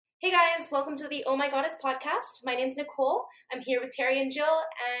Hey guys, welcome to the OMGoddess Podcast. My name's Nicole. I'm here with Terry and Jill,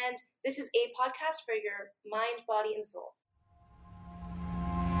 and this is a podcast for your mind, body, and soul.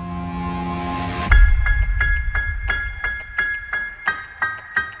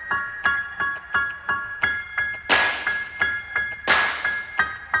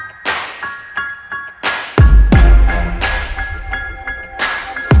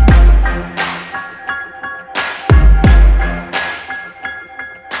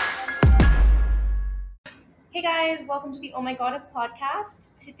 Hey guys, welcome to the OMGoddess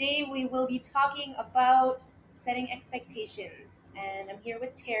Podcast. Today we will be talking about setting expectations, and I'm here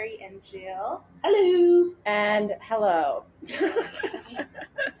with Terry and Jill. Hello. And hello.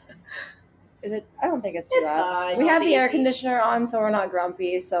 Is it? I don't think it's too It's loud. fine. We have the air Easy. conditioner on, so we're not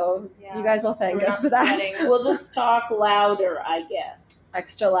grumpy. So Yeah. you guys will thank We're us not for that. sweating. We'll just talk louder, I guess.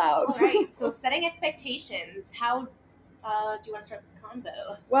 Extra loud. All right, so setting expectations. How do you want to start this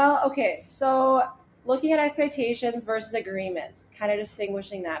convo? Well, okay. So looking at expectations versus agreements, kind of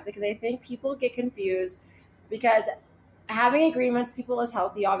distinguishing that, because I think people get confused because having agreements, people, is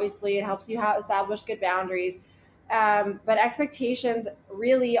healthy. Obviously, it helps you establish good boundaries. But expectations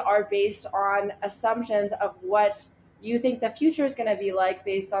really are based on assumptions of what you think the future is going to be like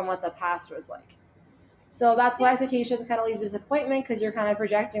based on what the past was like. So that's why expectations kind of leads to disappointment, because you're kind of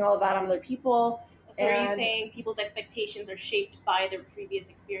projecting all of that on other people. So are you And- saying people's expectations are shaped by their previous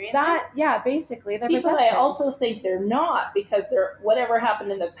experiences? Basically, their See, but I perceptions. also think they're not, because they're whatever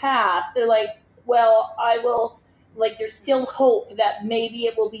happened in the past, they're like, well, I will, like, there's still hope that maybe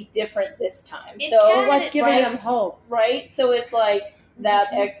it will be different this time. It So can. what's giving right? them hope? right? So it's like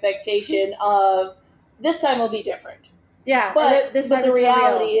that expectation of this time will be different. Yeah, But, this but time the is for real.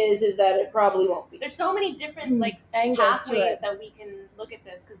 reality is that it probably won't be. There's so many different angles to pathways it. that we can look at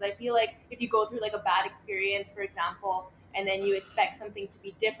this, because I feel like if you go through like a bad experience, for example, and then you expect something to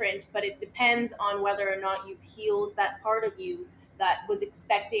be different, but it depends on whether or not you've healed that part of you that was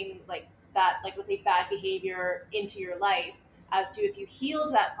expecting like that, like let's say bad behavior into your life, as to if you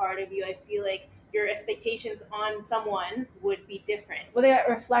healed that part of you, I feel like your expectations on someone would be different. Well, they might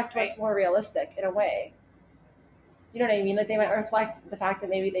reflect what's Right. more realistic in a way. Do you know what I mean? Like they might reflect the fact that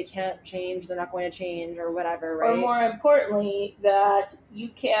maybe they can't change, they're not going to change, or whatever, right? Or more importantly, that you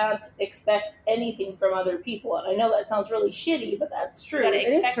can't expect anything from other people. And I know that sounds really shitty, but that's true. gotta It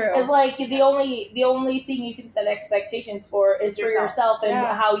is expect- true. It's like the only thing you can set expectations for is for Yourself. yourself and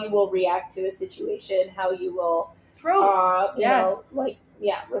Yeah. how you will react to a situation, how you will True. Yes.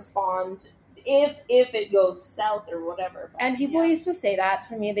 respond if it goes south or whatever. And people Yeah. used to say that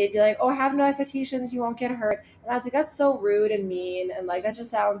to me. They'd be like, "Oh, have no expectations, you won't get hurt." And I was like, "That's so rude and mean, and like that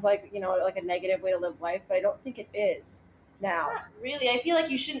just sounds like like a negative way to live life." But I don't think it is now. Not really. I feel like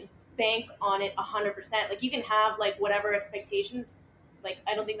you shouldn't bank on it 100%. Like you can have like whatever expectations. Like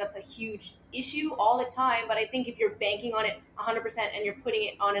I don't think that's a huge issue all the time. But I think if you're banking on it 100% and you're putting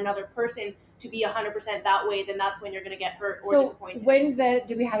it on another person to be 100% that way, then that's when you're going to get hurt or So disappointed. when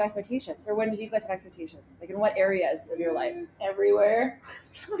do we have expectations, or when did you guys have expectations? Like in what areas of your life? Everywhere.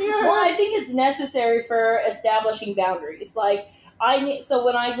 Well, I think it's necessary for establishing boundaries. Like so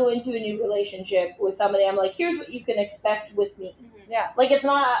when I go into a new relationship with somebody, I'm like, here's what you can expect with me. Mhm. Yeah. Like it's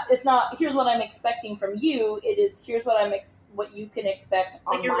not here's what I'm expecting from you. It is here's what what you can expect It's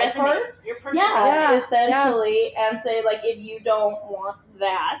on like your my resume, part. your person. Yeah, Yeah, essentially, and say like if you don't want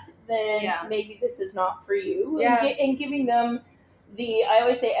that, then Yeah. maybe this is not for you. Yeah. And giving them I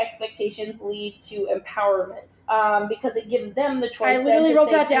always say expectations lead to empowerment, because it gives them the choice. I then literally to wrote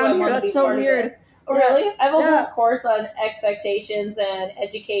say, that "Do I down here. wanna That's be so part of weird. it?" Oh, really? I have a Yeah. whole course on expectations and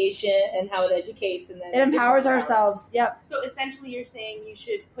education and how it educates, and then It empowers gives ourselves. Yep. So essentially, you're saying you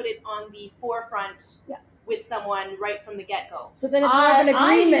should put it on the forefront Yeah. with someone right from the get-go. So then it's more of an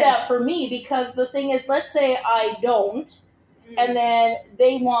I do agreement. that for me, because the thing is, let's say I don't, Mm. and then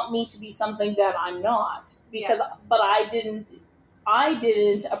they want me to be something that I'm not, but I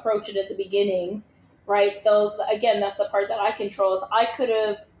didn't approach it at the beginning, right? So again, that's the part that I control. Is I could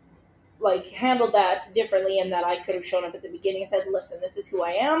have like handled that differently, and that I could have shown up at the beginning and said, listen, this is who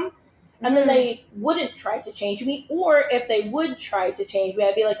I am. And then Mhm. they wouldn't try to change me, or if they would try to change me,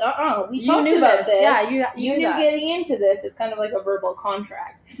 I'd be like, we You talked knew about this. this. Yeah, you You knew knew that. getting into this. It's kind of like a verbal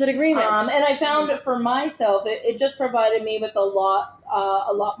contract. It's an agreement. And I found for myself, it just provided me with a lot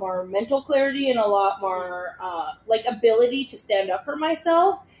more mental clarity and a lot more like ability to stand up for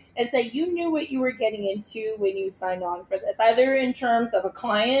myself and say, you knew what you were getting into when you signed on for this, either in terms of a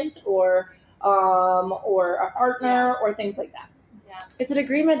client or a partner or things like that. Yeah. It's an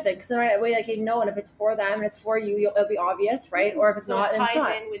agreement thing, because then right away, like and if it's for them and it's for you, it'll be obvious, right? Or if it's So not, it then it's ties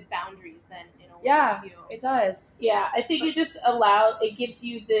not. in with boundaries then in a Yeah, to you. it does. Yeah, I think it just it gives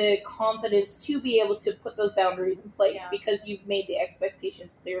you the confidence to be able to put those boundaries in place because you've made the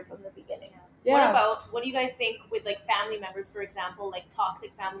expectations clear from the beginning. Yeah. What do you guys think with like family members, for example, like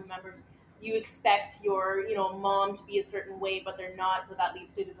toxic family members? You expect your, mom to be a certain way, but they're not, so that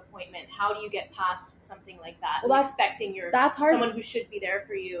leads to disappointment. How do you get past something like that? Well, expecting that's hard. Someone who should be there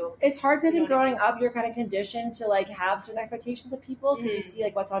for you. It's hard to think growing up, you're kind of conditioned to like have certain expectations of people because you see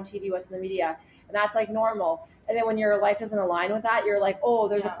like what's on TV, what's in the media, and that's like normal. And then when your life doesn't align with that, you're like, oh,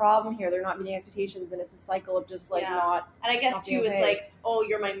 there's a problem here. They're not meeting expectations, and it's a cycle of just like not. And I guess too, it's like, oh,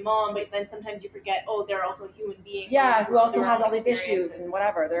 you're my mom, but then sometimes you forget, oh, they're also a human being. Yeah, who also has all these issues and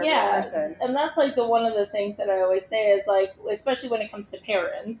whatever. They're a person. And that's like one of the things that I always say is like, especially when it comes to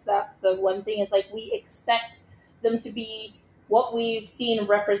parents, that's the one thing is like we expect them to be what we've seen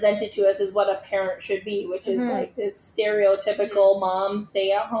represented to us is what a parent should be, which is like this stereotypical mom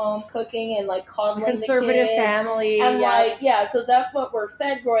stay at home cooking and like coddling conservative the kids. Family And so that's what we're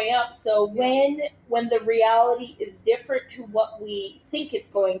fed growing up. So when the reality is different to what we think it's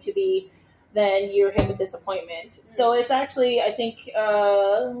going to be, then you're hit with disappointment. So it's actually I'm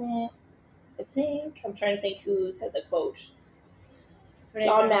trying to think who said the quote.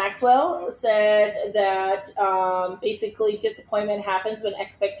 John Maxwell said that basically disappointment happens when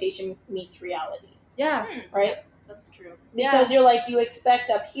expectation meets reality. Yeah. Right? That's true. Because you're like, you expect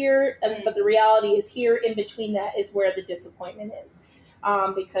up here, but the reality is here. In between that is where the disappointment is.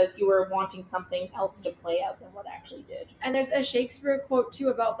 Because you were wanting something else to play out than what actually did. And there's a Shakespeare quote, too,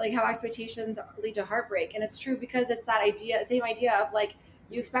 about like how expectations lead to heartbreak. And it's true because it's that same idea of like,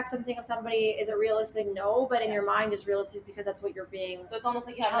 you expect something of somebody, is it realistic? No, but in your mind it's realistic because that's what you're being. So it's almost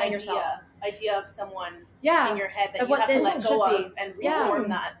like you have an idea of someone in your head that of you have to let go of and reform reform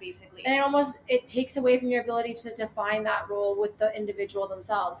that, basically. And it takes away from your ability to define that role with the individual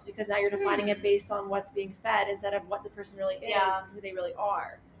themselves, because now you're defining it based on what's being fed instead of what the person really is and who they really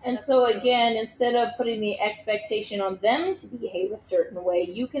are. And so again, instead of putting the expectation on them to behave a certain way,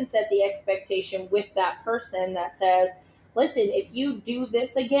 you can set the expectation with that person that says, listen, if you do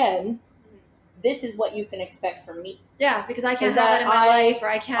this again, this is what you can expect from me. Yeah, because I can't have that in my life, or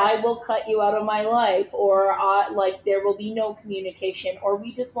I will cut you out of my life, or there will be no communication, or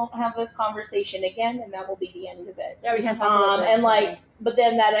we just won't have this conversation again, and that will be the end of it. Yeah, we can't talk about this. But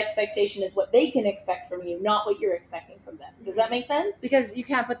then that expectation is what they can expect from you, not what you're expecting from them. Does that make sense? Because you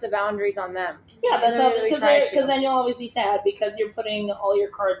can't put the boundaries on them. Yeah, because then you'll always be sad because you're putting all your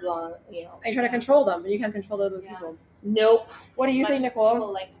cards on, And you're trying to control them, and you can't control other people. Nope. What do you think, Nicole?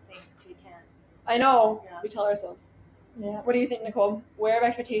 People like to think we can. I know. Yeah. We tell ourselves. Yeah. What do you think, Nicole? Where have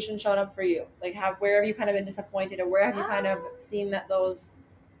expectations shown up for you? Like, where have you kind of been disappointed, or where have you kind of seen that those?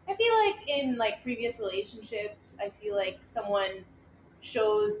 I feel like in like previous relationships, I feel like someone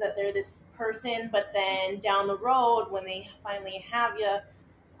shows that they're this person, but then down the road when they finally have you,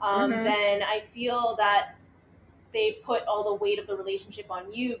 then I feel that they put all the weight of the relationship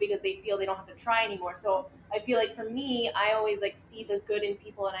on you because they feel they don't have to try anymore. So I feel like for me, I always like see the good in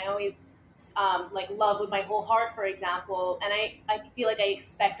people, and I always like love with my whole heart, for example. And I feel like I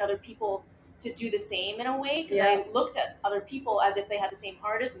expect other people to do the same in a way, because I looked at other people as if they had the same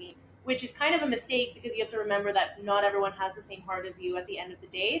heart as me, which is kind of a mistake because you have to remember that not everyone has the same heart as you at the end of the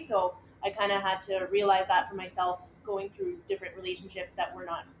day. So I kind of had to realize that for myself, going through different relationships that were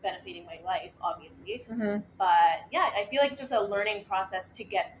not benefiting my life, obviously. But yeah, I feel like it's just a learning process to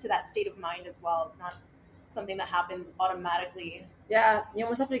get to that state of mind as well. It's not something that happens automatically. Yeah, you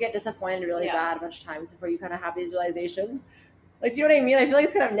almost have to get disappointed really bad a bunch of times before you kind of have these realizations. Like, do you know what I mean? I feel like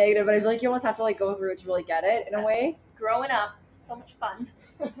it's kind of negative, but I feel like you almost have to like go through it to really get it in a way. Growing up, so much fun.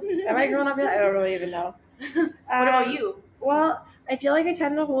 Am I growing up yet? I don't really even know. What about you? Well, I feel like I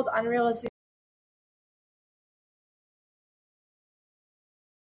tend to hold unrealistic